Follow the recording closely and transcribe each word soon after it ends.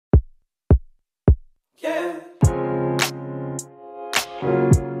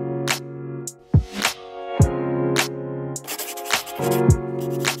Hello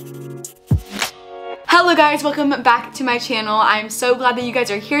guys, welcome back to my channel. I'm so glad that you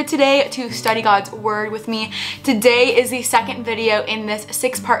guys are here today to study God's Word with me. Today is the second video in this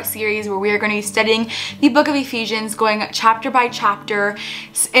 6-part series where we are going to be studying the book of Ephesians, going chapter by chapter,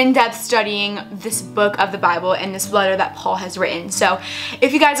 in-depth studying this book of the Bible and this letter that Paul has written. So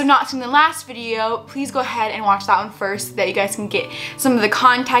if you guys have not seen the last video, please go ahead and watch that one first so that you guys can get some of the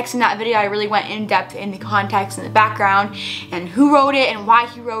context in that video. I really went in depth in the context and the background and who wrote it and why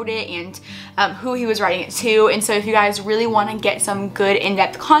he wrote it and who he was writing it to. And so if you guys really want to get some good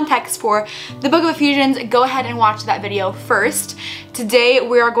in-depth context for the book of Ephesians, go ahead and watch that video first. Today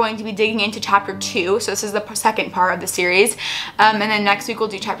we are going to be digging into chapter 2, so this is the second part of the series, and then next week we'll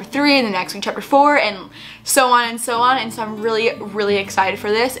do chapter 3, and then next week chapter 4, and so on and so on. And so I'm really excited for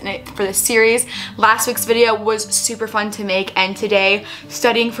this and for this series. Last week's video was super fun to make, and today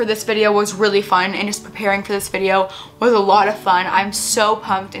studying for this video was really fun, and just preparing for this video was a lot of fun. I'm so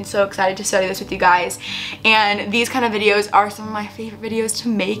pumped and so excited to study this with you guys, and these kind of videos are some of my favorite videos to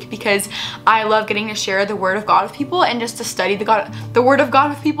make because I love getting to share the Word of God with people and just to study the Word of God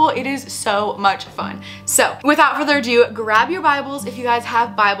with people. It is so much fun. So without further ado, grab your Bibles if you guys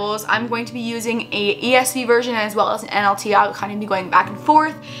have Bibles. I'm going to be using a ESV version as well as an NLT. I'll kind of be going back and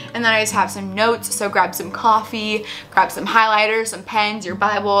forth, and then I just have some notes, so grab some coffee, grab some highlighters, some pens, your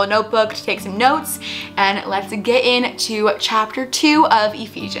Bible, notebook to take some notes, and let's get into chapter 2 of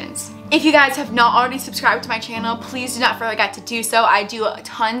Ephesians. If you guys have not already subscribed to my channel, please do not forget to do so. I do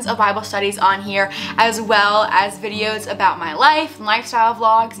tons of Bible studies on here, as well as videos about my life and lifestyle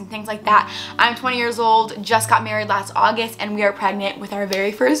vlogs and things like that. I'm 20 years old, just got married last August, and we are pregnant with our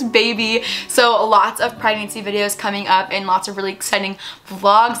very first baby. So lots of pregnancy videos coming up and lots of really exciting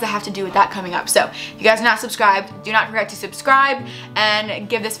vlogs that have to do with that coming up. So if you guys are not subscribed, do not forget to subscribe and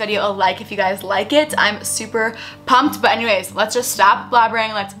give this video a like if you guys like it. I'm super pumped. But anyways, let's just stop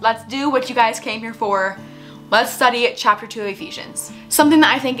blabbering. Let's do what you guys came here for. Let's study chapter 2 of Ephesians. Something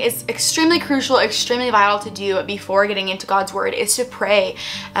that I think is extremely crucial, extremely vital to do before getting into God's Word is to pray.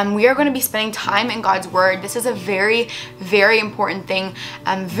 We are going to be spending time in God's Word. This is a very important thing.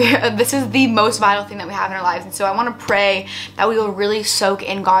 This is the most vital thing that we have in our lives. And so I want to pray that we will really soak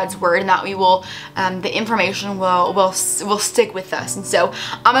in God's Word and that we will, the information will stick with us. And so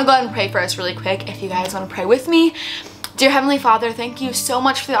I'm going to go ahead and pray for us really quick if you guys want to pray with me. Dear Heavenly Father, thank you so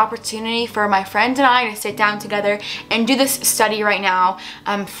much for the opportunity for my friend and I to sit down together and do this study right now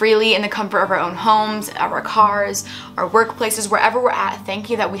freely in the comfort of our own homes, of our cars, our workplaces, wherever we're at.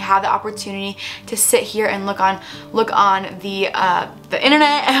 Thank you that we have the opportunity to sit here and look on the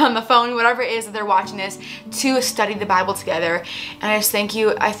internet, on the phone, whatever it is that they're watching this, to study the Bible together. And I just thank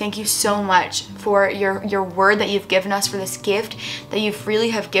you. I thank you so much for your Word that you've given us, for this gift that you freely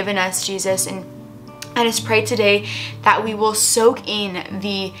have given us, Jesus. And I just pray today that we will soak in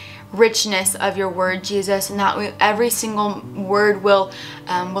the richness of your Word, Jesus, and that every single word will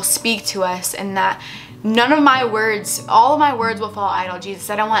speak to us, and that none of my words, all of my words will fall idle, Jesus.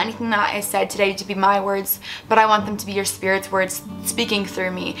 I don't want anything that is said today to be my words, but I want them to be your Spirit's words speaking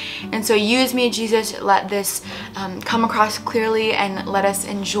through me. And so use me, Jesus. Let this come across clearly, and let us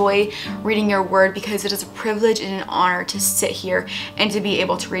enjoy reading your Word, because it is a privilege and an honor to sit here and to be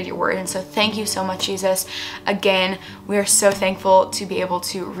able to read your Word. And so thank you so much, Jesus. Again, we are so thankful to be able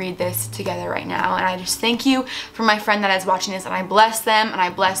to read this together right now. And I just thank you for my friend that is watching this, and I bless them, and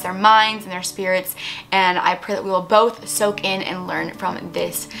I bless their minds and their spirits. And I pray that we will both soak in and learn from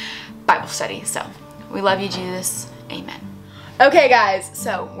this Bible study. So we love you, Jesus. Amen. Okay guys,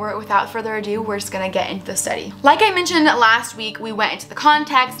 so without further ado, we're just gonna get into the study. Like I mentioned last week, we went into the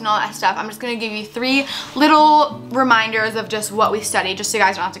context and all that stuff. I'm just gonna give you 3 little reminders of just what we studied, just so you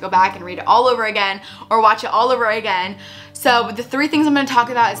guys don't have to go back and read it all over again or watch it all over again. So the 3 things I'm going to talk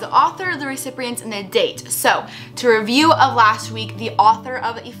about is the author, the recipients, and the date. So to review of last week, the author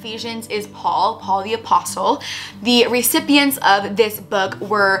of Ephesians is Paul the Apostle. The recipients of this book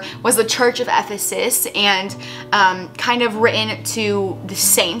was the Church of Ephesus, and kind of written to the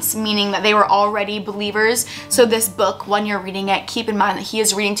saints, meaning that they were already believers. So this book, when you're reading it, keep in mind that he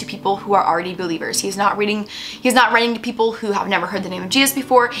is reading to people who are already believers. He's not writing to people who have never heard the name of Jesus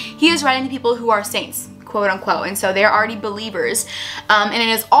before. He is writing to people who are saints, quote unquote. And so they're already believers. And it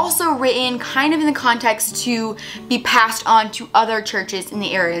is also written kind of in the context to be passed on to other churches in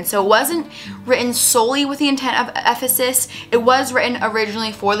the area. And so it wasn't written solely with the intent of Ephesus. It was written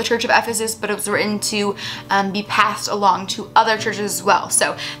originally for the church of Ephesus, but it was written to be passed along to other churches as well.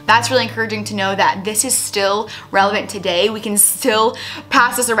 So that's really encouraging to know that this is still relevant today. We can still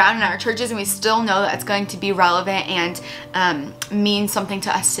pass this around in our churches, and we still know that it's going to be relevant and mean something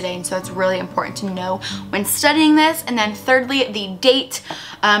to us today. And so it's really important to know when studying this. And then thirdly, the date.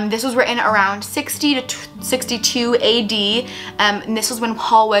 This was written around 60 to 62 AD, and this was when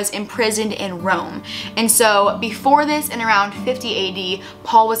Paul was imprisoned in Rome. And so before this, in around 50 AD,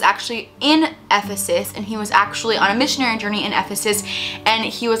 Paul was actually in Ephesus, and he was actually on a missionary journey in Ephesus, and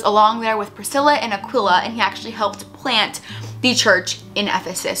he was along there with Priscilla and Aquila, and he actually helped plant the church in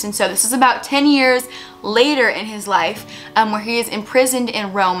Ephesus. And so this is about 10 years later in his life, where he is imprisoned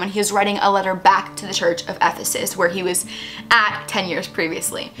in Rome, and he is writing a letter back to the church of Ephesus where he was at 10 years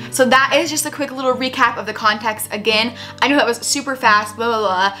previously. So that is just a quick little recap of the context. Again, I know that was super fast, blah, blah,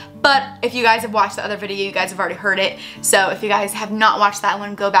 blah, but if you guys have watched the other video, you guys have already heard it. So if you guys have not watched that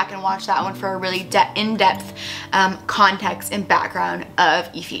one, go back and watch that one for a really in-depth context and background of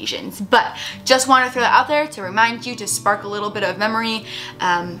Ephesians. But just want to throw that out there to remind you, to spark a little bit of memory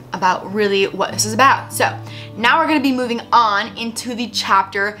about really what this is about. So now we're going to be moving on into the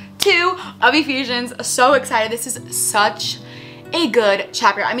chapter 2 of Ephesians. So excited. This is such a good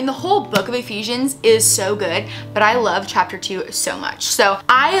chapter. I mean, the whole book of Ephesians is so good, but I love chapter 2 so much. So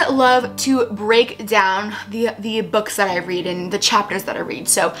I love to break down the books that I read and the chapters that I read.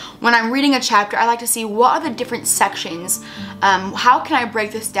 So when I'm reading a chapter, I like to see what are the different sections. How can I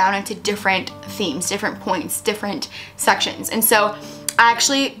break this down into different themes, different points, different sections? And so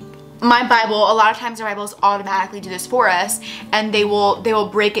my Bible, a lot of times our Bibles automatically do this for us, and they will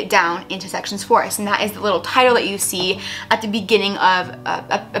break it down into sections for us. And that is the little title that you see at the beginning of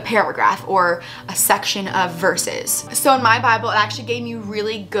a paragraph or a section of verses. So in my Bible, it actually gave me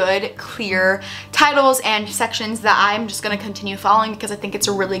really good, clear titles and sections that I'm just going to continue following because I think it's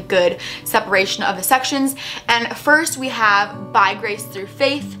a really good separation of the sections. And first we have by grace through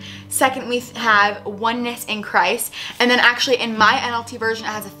faith. Second, we have oneness in Christ. And then actually in my NLT version, it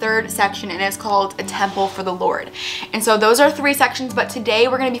has a third section, and it's called a temple for the Lord. And so those are 3 sections, but today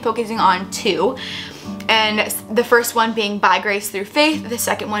we're going to be focusing on 2. And the first one being by grace through faith, the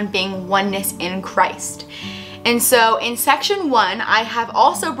second one being oneness in Christ. And so in section 1, I have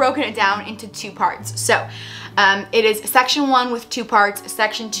also broken it down into 2 parts. So it is section 1 with 2 parts,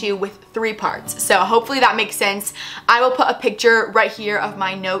 section 2 with 3 parts. So hopefully that makes sense. I will put a picture right here of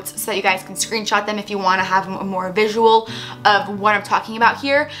my notes so that you guys can screenshot them if you want to have a more visual of what I'm talking about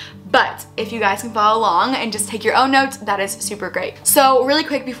here. But if you guys can follow along and just take your own notes, that is super great. So really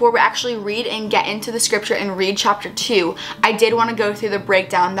quick, before we actually read and get into the scripture and read chapter 2, I did want to go through the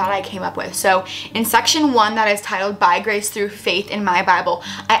breakdown that I came up with. So in section 1 that is titled By Grace Through Faith in my Bible,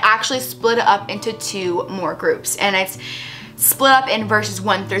 I actually split it up into 2 more groups. And it's split up in verses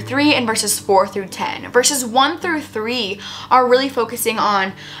 1 through 3 and verses 4 through 10. Verses 1 through 3 are really focusing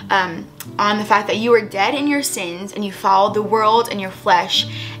on the fact that you are dead in your sins and you followed the world and your flesh,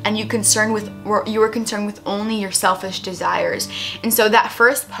 and you were concerned with only your selfish desires. And so that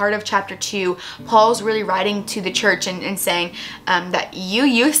first part of chapter 2, Paul's really writing to the church and saying that you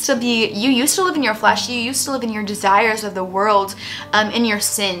used to live in your flesh, you used to live in your desires of the world, in your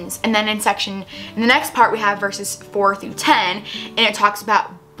sins. And then in the next part we have verses 4 through 10, and it talks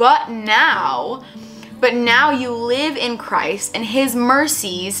about but now you live in Christ, and his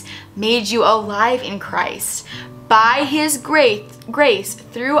mercies made you alive in Christ. By his grace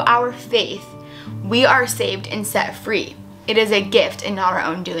through our faith, we are saved and set free. It is a gift and not our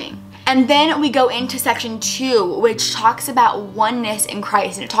own doing. And then we go into section 2, which talks about oneness in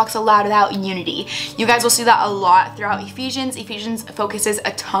Christ, and it talks a lot about unity. You guys will see that a lot throughout Ephesians. Ephesians focuses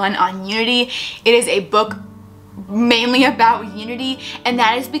a ton on unity. It is a book mainly about unity, and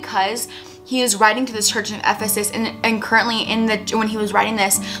that is because he is writing to this church in Ephesus, and currently when he was writing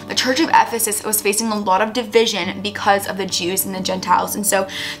this, the church of Ephesus was facing a lot of division because of the Jews and the Gentiles. And so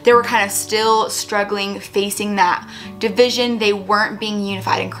they were kind of still struggling, facing that division. They weren't being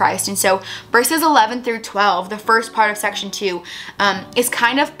unified in Christ. And so verses 11 through 12, the first part of section 2, is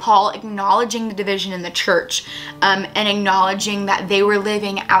kind of Paul acknowledging the division in the church, and acknowledging that they were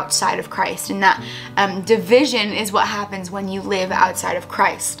living outside of Christ, and that division is what happens when you live outside of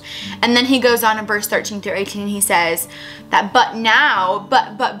Christ. And then he goes on in verse 13 through 18, he says that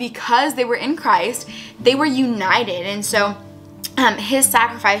but because they were in Christ, they were united. And so his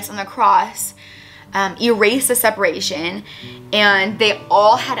sacrifice on the cross erase the separation, and they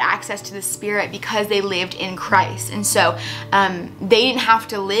all had access to the Spirit because they lived in Christ. And so they didn't have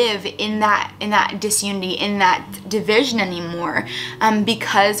to live in that disunity, in that division anymore,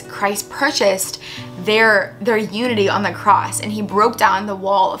 because Christ purchased their unity on the cross, and he broke down the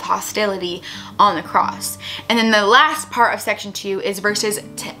wall of hostility on the cross. And then the last part of section 2 is verses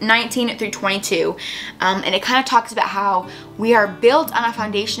 19 through 22, and it kind of talks about how we are built on a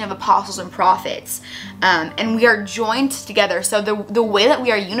foundation of apostles and prophets, and we are joined together. So the way that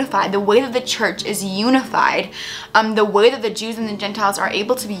we are unified, the way that the church is unified, the way that the Jews and the Gentiles are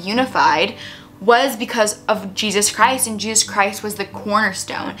able to be unified was because of Jesus Christ, and Jesus Christ was the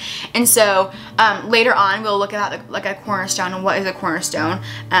cornerstone. And so later on we'll look at that like a cornerstone and what is a cornerstone,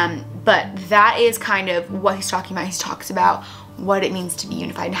 but that is kind of what he's talking about. He talks about what it means to be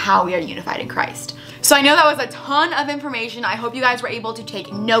unified and how we are unified in Christ. So I know that was a ton of information. I hope you guys were able to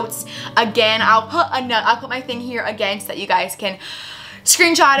take notes. Again, I'll put my thing here again so that you guys can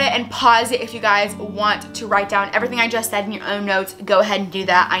screenshot it and pause it if you guys want to write down everything I just said in your own notes. Go ahead and do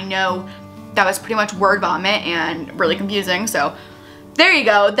that. I know that was pretty much word vomit and really confusing, so there you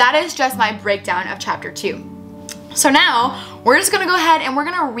go. That is just my breakdown of chapter 2. So now we're just gonna go ahead and we're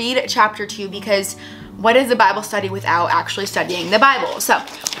gonna read chapter 2, because what is a Bible study without actually studying the Bible? So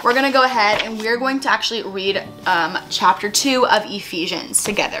we're gonna go ahead and we're going to actually read chapter 2 of Ephesians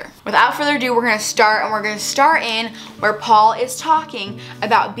together. Without further ado, we're gonna start in where Paul is talking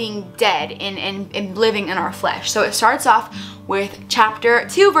about being dead and living in our flesh. So it starts off with chapter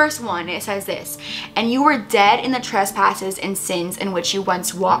 2 verse 1. It says this: "And you were dead in the trespasses and sins in which you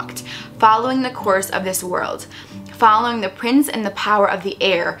once walked, following the course of this world, following the prince and the power of the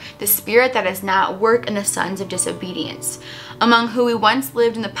air, the spirit that is now at work in the sons of disobedience, among whom we once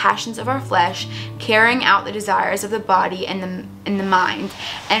lived in the passions of our flesh, carrying out the desires of the body and the mind,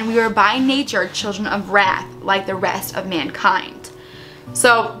 and we were by nature children of wrath, like the rest of mankind."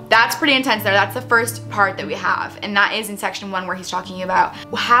 So that's pretty intense there. That's the first part that we have, and that is in section 1, where he's talking about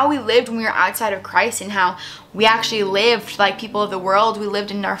how we lived when we were outside of Christ and how we actually lived like people of the world. We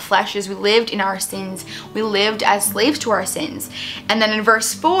lived in our fleshes, we lived in our sins, we lived as slaves to our sins. And then in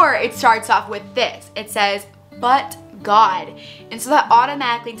verse 4 it starts off with this. It says, "But God." And so that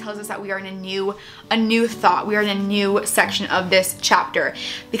automatically tells us that we are in a new thought. We are in a new section of this chapter,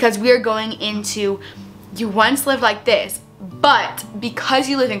 because we are going into, you once lived like this, but because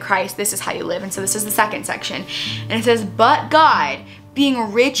you live in Christ, this is how you live. And so this is the second section. And it says, "But God,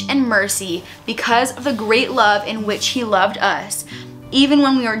 being rich in mercy, because of the great love in which he loved us, even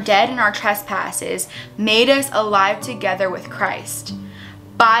when we were dead in our trespasses, made us alive together with Christ.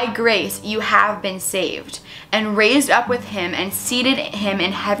 By grace you have been saved, and raised up with him, and seated him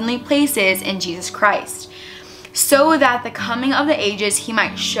in heavenly places in Jesus Christ, so that the coming of the ages he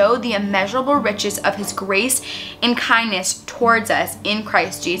might show the immeasurable riches of his grace and kindness towards us in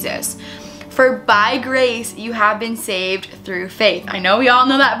Christ Jesus. For by grace you have been saved through faith." I know we all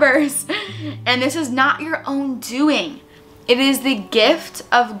know that verse. "And this is not your own doing. It is the gift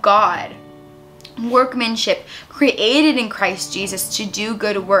of God, workmanship created in Christ Jesus to do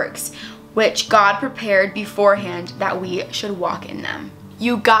good works, which God prepared beforehand that we should walk in them."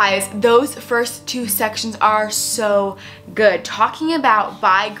 You guys, those first 2 sections are so good. Talking about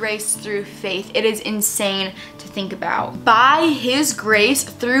by grace through faith, it is insane to think about. By his grace,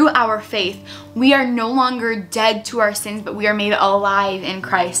 through our faith, we are no longer dead to our sins, but we are made alive in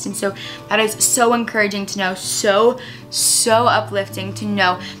Christ. And so that is so encouraging to know, so uplifting to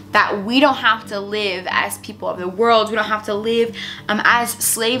know that we don't have to live as people of the world. We don't have to live as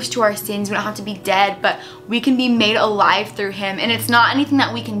slaves to our sins. We don't have to be dead, but we can be made alive through him. And it's not anything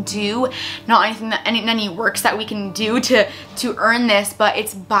that we can do, not anything that any works that we can do to earn this, but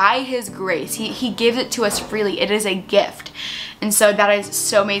it's by his grace. He gives it to us freely. It is a gift. And so that is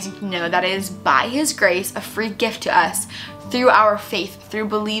so amazing to know. That is by his grace, a free gift to us through our faith, through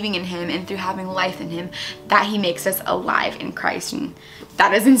believing in him, and through having life in him, that he makes us alive in Christ. And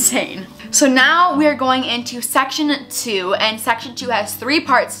that is insane. So now we are going into section 2, and section 2 has 3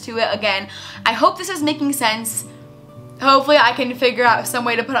 parts to it. Again, I hope this is making sense. Hopefully I can figure out some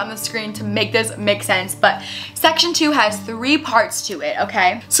way to put it on the screen to make this make sense, but section 2 has 3 parts to it,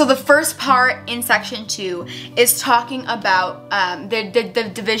 okay? So the first part in section 2 is talking about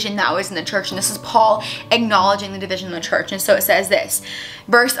the division that was in the church, and this is Paul acknowledging the division in the church. And so it says this,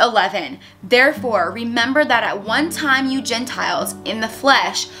 verse 11, "Therefore remember that at one time you Gentiles in the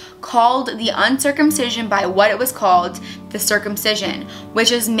flesh called the uncircumcision by what it was called the circumcision,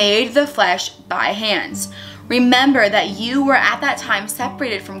 which is made the flesh by hands. Remember that you were at that time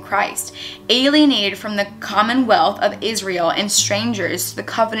separated from Christ, alienated from the commonwealth of Israel and strangers to the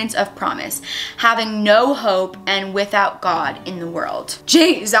covenants of promise, having no hope and without God in the world.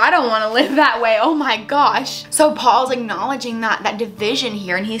 Jeez, I don't want to live that way. Oh my gosh. So Paul's acknowledging that division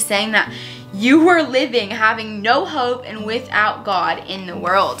here, and he's saying that you were living having no hope and without God in the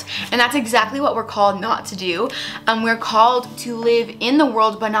world. And that's exactly what we're called not to do. We're called to live in the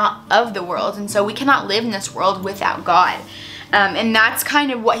world but not of the world. And so we cannot live in this world without God. And that's kind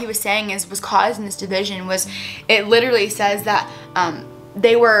of what he was saying was causing this division. Was it literally says that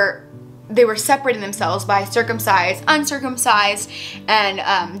they were separating themselves by circumcised, uncircumcised,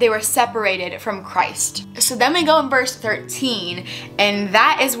 and they were separated from Christ. So then we go in verse 13, and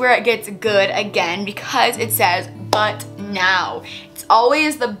that is where it gets good again, because it says, but now. It's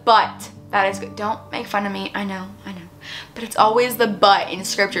always the but that is good. Don't make fun of me. I know. But it's always the but in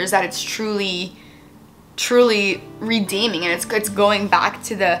scriptures that it's truly redeeming, and it's going back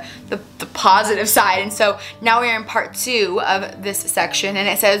to the positive side. And so now we're in part 2 of this section, and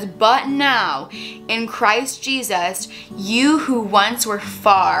it says, but now in Christ Jesus you who once were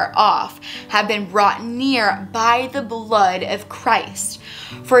far off have been brought near by the blood of Christ,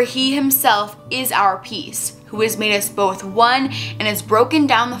 for he himself is our peace, who has made us both one and has broken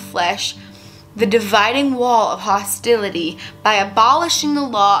down the flesh, the dividing wall of hostility, by abolishing the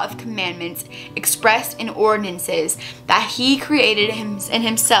law of commandments expressed in ordinances, that he created in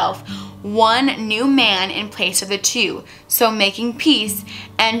himself one new man in place of the two, so making peace,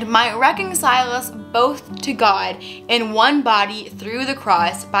 and might reconcile us both to God in one body through the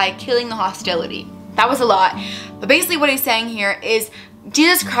cross, by killing the hostility. That was a lot, but basically what he's saying here is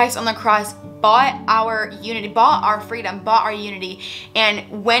Jesus Christ on the cross bought our unity, bought our freedom, bought our unity.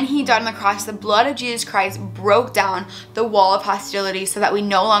 And when he died on the cross, the blood of Jesus Christ broke down the wall of hostility so that we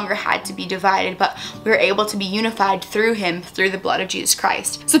no longer had to be divided, but we were able to be unified through him, through the blood of Jesus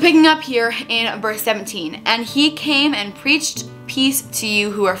Christ. So picking up here in verse 17, and he came and preached peace to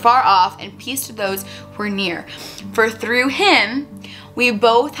you who are far off, and peace to those who are near. For through him we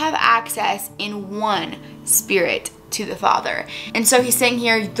both have access in one Spirit to the Father. And so he's saying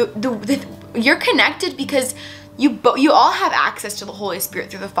here, you're connected because you all have access to the Holy Spirit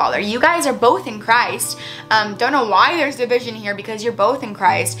through the Father. You guys are both in Christ. Don't know why there's division here, because you're both in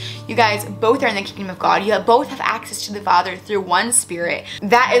Christ. You guys both are in the kingdom of God. You both have access to the Father through one Spirit.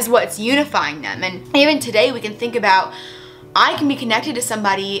 That is what's unifying them. And even today we can think about, I can be connected to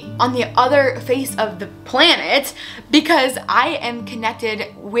somebody on the other face of the planet because I am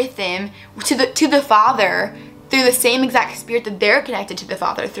connected with them to the Father through the same exact Spirit that they're connected to the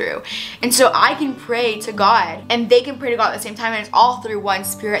Father through. And so I can pray to God and they can pray to God at the same time, and it's all through one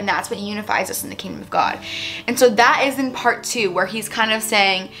Spirit, and that's what unifies us in the kingdom of God. And so that is in part 2, where he's kind of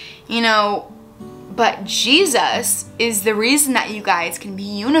saying, you know, but Jesus is the reason that you guys can be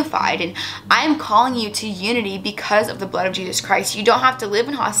unified, and I am calling you to unity because of the blood of Jesus Christ. You don't have to live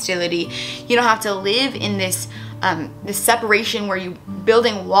in hostility. You don't have to live in this separation where you're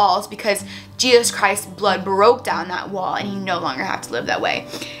building walls, because Jesus Christ's blood broke down that wall and you no longer have to live that way.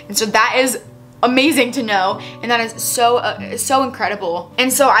 And so that is amazing to know, and that is so incredible.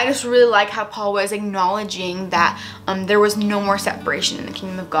 And so I just really like how Paul was acknowledging that there was no more separation in the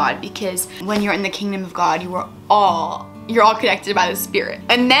kingdom of God, because when you're in the kingdom of God, you're all connected by the Spirit.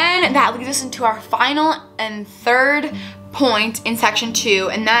 And then that leads us into our final and third point in section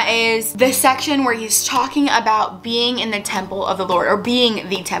 2, and that is the section where he's talking about being in the temple of the Lord, or being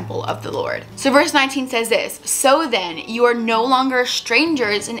the temple of the Lord. So verse 19 says this: so then you are no longer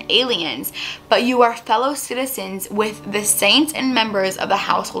strangers and aliens, but you are fellow citizens with the saints and members of the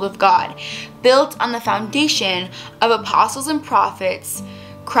household of God, built on the foundation of apostles and prophets,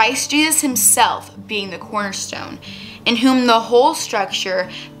 Christ Jesus himself being the cornerstone, in whom the whole structure,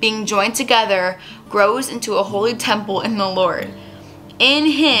 being joined together, grows into a holy temple in the Lord. In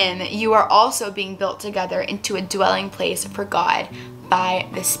him you are also being built together into a dwelling place for God by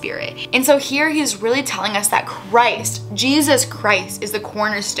the Spirit. And so here he's really telling us that Christ, Jesus Christ, is the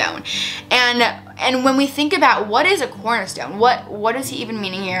cornerstone. And when we think about what is a cornerstone, what is he even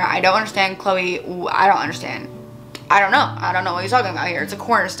meaning here? I don't understand, Chloe. I don't understand. I don't know what he's talking about here. It's a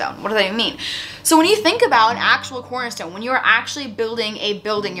cornerstone. What does that even mean? So when you think about an actual cornerstone, when you are actually building a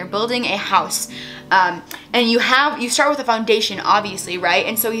building, you're building a house, and you start with a foundation, obviously, right?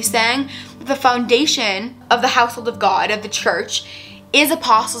 And so he's saying that the foundation of the household of God, of the church, is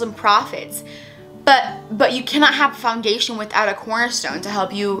apostles and prophets. But you cannot have a foundation without a cornerstone to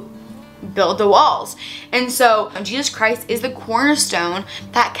help you build the walls. And so Jesus Christ is the cornerstone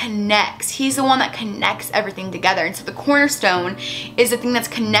that connects. He's the one that connects everything together. And so the cornerstone is the thing that's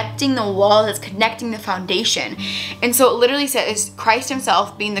connecting the wall, that's connecting the foundation. And so it literally says Christ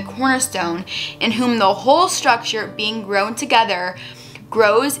himself being the cornerstone, in whom the whole structure being grown together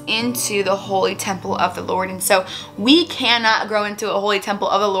grows into the holy temple of the Lord. And so we cannot grow into a holy temple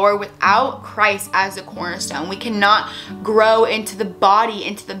of the Lord without Christ as the cornerstone. We cannot grow into the body,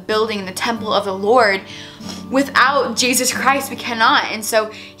 into the building, the temple of the Lord without Jesus Christ. We cannot. And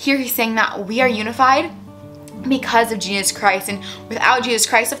so here he's saying that we are unified because of Jesus Christ, and without Jesus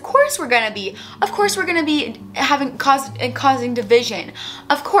Christ, of course we're gonna be causing division,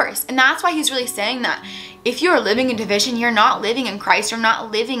 of course. And that's why he's really saying that if you are living in division, you're not living in Christ. You're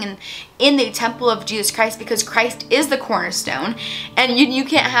not living in the temple of Jesus Christ, because Christ is the cornerstone, and you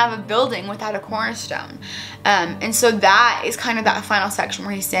can't have a building without a cornerstone. And so that is kind of that final section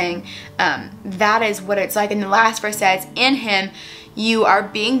where he's saying that is what it's like. And the last verse says, in him you are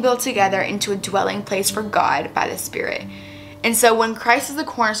being built together into a dwelling place for God by the Spirit. And so when Christ is the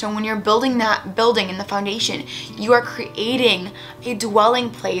cornerstone, when you're building that building in the foundation, you are creating a dwelling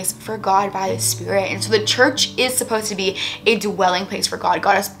place for God by the Spirit. And so the church is supposed to be a dwelling place for God.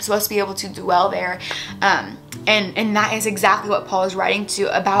 God is supposed to be able to dwell there. And that is exactly what Paul is writing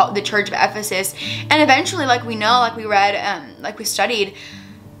to about the church of Ephesus. And eventually, like we know, like we read, like we studied,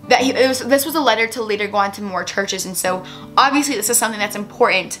 that this was a letter to later go on to more churches. And so obviously this is something that's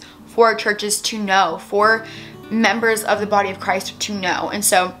important for churches to know, for members of the body of Christ to know. And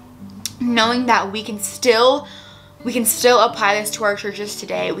so knowing that we can still apply this to our churches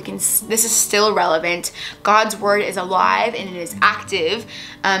today. This is still relevant. God's word is alive and it is active.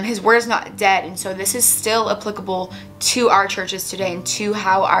 His word is not dead. And so this is still applicable to our churches today and to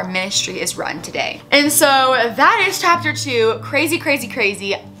how our ministry is run today. And so that is chapter 2. Crazy, crazy,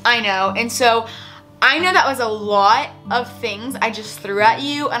 crazy. I know. And so I know that was a lot of things I just threw at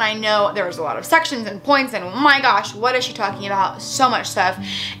you, and I know there was a lot of sections and points, and oh my gosh, what is she talking about? So much stuff.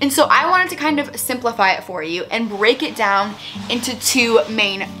 And so I wanted to kind of simplify it for you and break it down into 2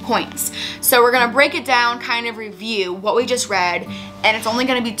 main points. So we're gonna break it down, kind of review what we just read, and it's only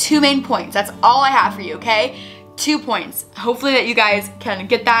gonna be 2 main points. That's all I have for you, okay? 2 points. Hopefully that you guys can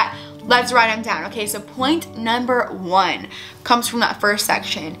get that. Let's write them down. Okay, so point number 1 comes from that first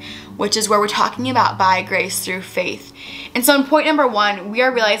section, which is where we're talking about by grace through faith. And so in point number 1, we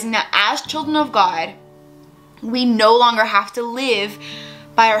are realizing that as children of God, we no longer have to live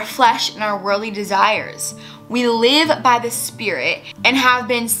by our flesh and our worldly desires. We live by the Spirit and have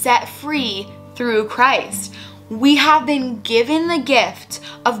been set free through Christ. We have been given the gift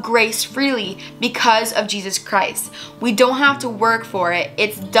of grace freely because of Jesus Christ. We don't have to work for it.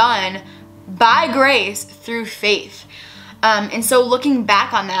 It's done by grace through faith. And so looking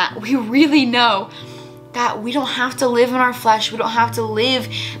back on that, we really know that we don't have to live in our flesh. We don't have to live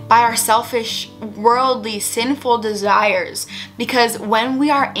by our selfish, worldly, sinful desires. Because when we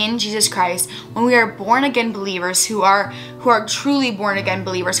are in Jesus Christ, when we are born again believers who are truly born again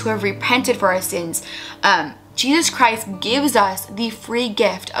believers, who have repented for our sins, Jesus Christ gives us the free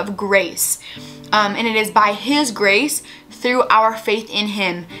gift of grace. And it is by his grace, through our faith in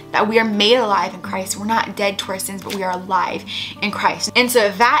him, that we are made alive in Christ. We're not dead to our sins, but we are alive in Christ. And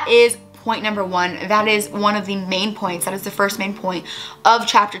so that is point number 1. That is one of the main points. That is the first main point of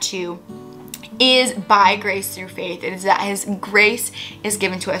chapter 2, is by grace through faith. It is that his grace is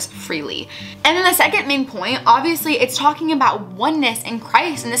given to us freely. And then the second main point, obviously it's talking about oneness in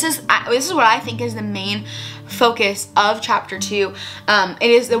Christ. And this is what I think is the main focus of chapter 2.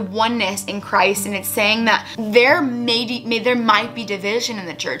 It is the oneness in Christ, and it's saying that there might be division in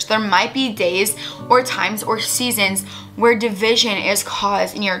the church. There might be days or times or seasons where division is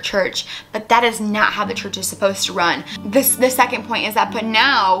caused in your church, but that is not how the church is supposed to run. The second point is that, but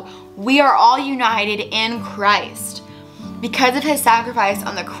now we are all united in Christ. Because of his sacrifice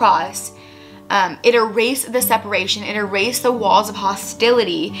on the cross, it erased the separation, it erased the walls of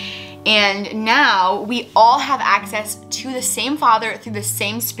hostility, and now we all have access to the same Father through the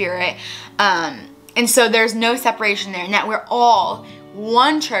same Spirit. And so there's no separation there. And that we're all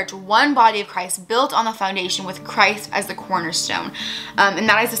one church, one body of Christ, built on the foundation with Christ as the cornerstone. And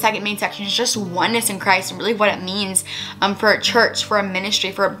that is the second main section. It's just oneness in Christ, and really what it means for a church, for a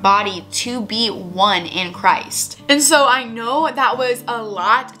ministry, for a body to be one in Christ. And so I know that was a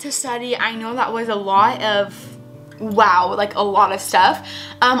lot to study. I know that was a lot of, wow, like a lot of stuff.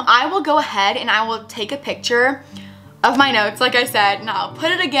 I will go ahead and I will take a picture of my notes, like I said, and I'll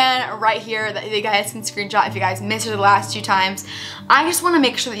put it again right here that you guys can screenshot if you guys missed it the last 2 times. I just want to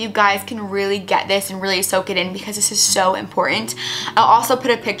make sure that you guys can really get this and really soak it in because this is so important. I'll also put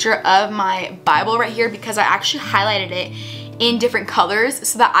a picture of my Bible right here because I actually highlighted it in different colors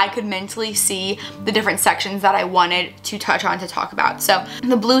so that I could mentally see the different sections that I wanted to touch on to talk about. So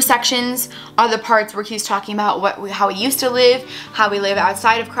the blue sections are the parts where he's talking about how we used to live, how we live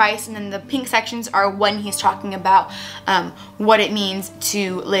outside of Christ, and then the pink sections are when he's talking about what it means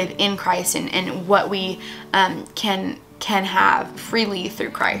to live in Christ and what we can have freely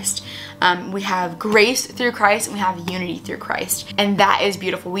through Christ. We have grace through Christ and we have unity through Christ, and that is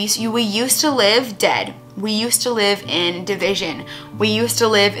beautiful. We used to live dead. We used to live in division. We used to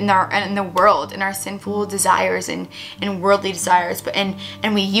live in the world, in our sinful desires and worldly desires, and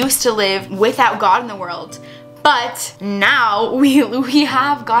we used to live without God in the world. But now we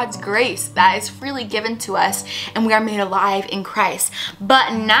have God's grace that is freely given to us, and we are made alive in Christ.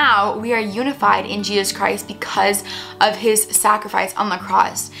 But now we are unified in Jesus Christ because of his sacrifice on the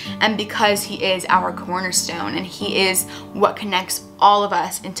cross, and because he is our cornerstone, and he is what connects all of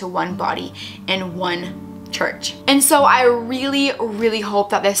us into one body and one church. And so I really, really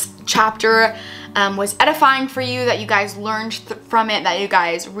hope that this chapter was edifying for you, that you guys learned from it, that you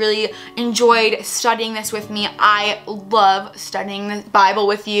guys really enjoyed studying this with me. I love studying the Bible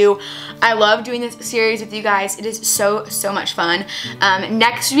with you. I love doing this series with you guys. It is so much fun.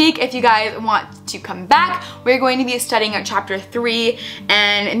 Next week, if you guys want to come back, we're going to be studying chapter 3,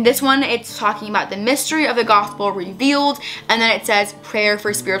 and in this one it's talking about the mystery of the gospel revealed, and then it says prayer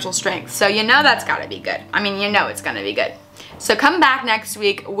for spiritual strength. So you know that's gotta be good. I mean, you know it's gonna be good. So come back next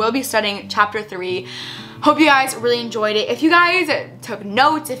week. We'll be studying chapter 3. Hope you guys really enjoyed it. If you guys took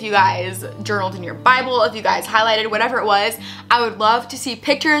notes, if you guys journaled in your Bible, if you guys highlighted, whatever it was, I would love to see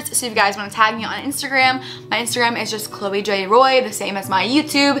pictures. So if you guys want to tag me on Instagram, my Instagram is just Chloe J. Roy, the same as my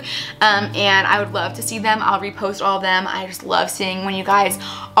YouTube, and I would love to see them. I'll repost all of them. I just love seeing when you guys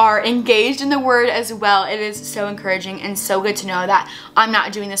are engaged in the Word as well. It is so encouraging and so good to know that I'm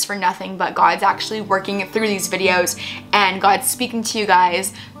not doing this for nothing, but God's actually working through these videos, and God's speaking to you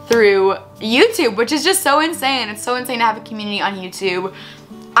guys through YouTube, which is just so insane. It's so insane to have a community on YouTube.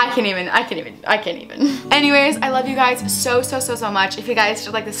 I can't even. Anyways, I love you guys so much. If you guys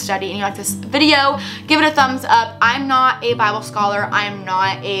did like this study and you like this video, give it a thumbs up. I'm not a Bible scholar. I am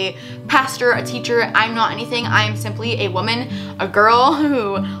not a pastor, a teacher. I'm not anything. I am simply a woman, a girl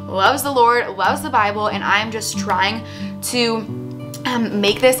who loves the Lord, loves the Bible, and I'm just trying to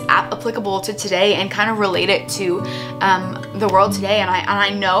make this app applicable to today and kind of relate it to the world today. And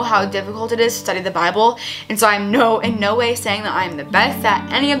I know how difficult it is to study the Bible, and so I'm in no way saying that I'm the best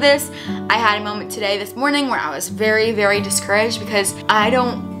at any of this. I had a moment this morning where I was very discouraged because I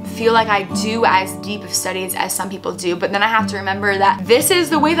don't feel like I do as deep of studies as some people do, but then I have to remember that this is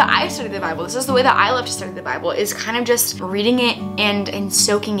the way that I study the Bible. This is the way that I love to study the Bible, is kind of just reading it and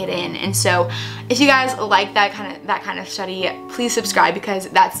soaking it in. And so if you guys like that kind of study, please subscribe, because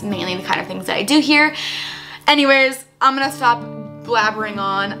that's mainly the kind of things that I do here. Anyways, I'm gonna stop blabbering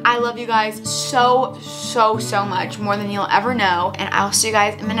on. I love you guys so much, more than you'll ever know, and I'll see you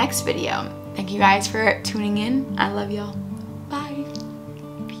guys in the next video. Thank you guys for tuning in. I love y'all.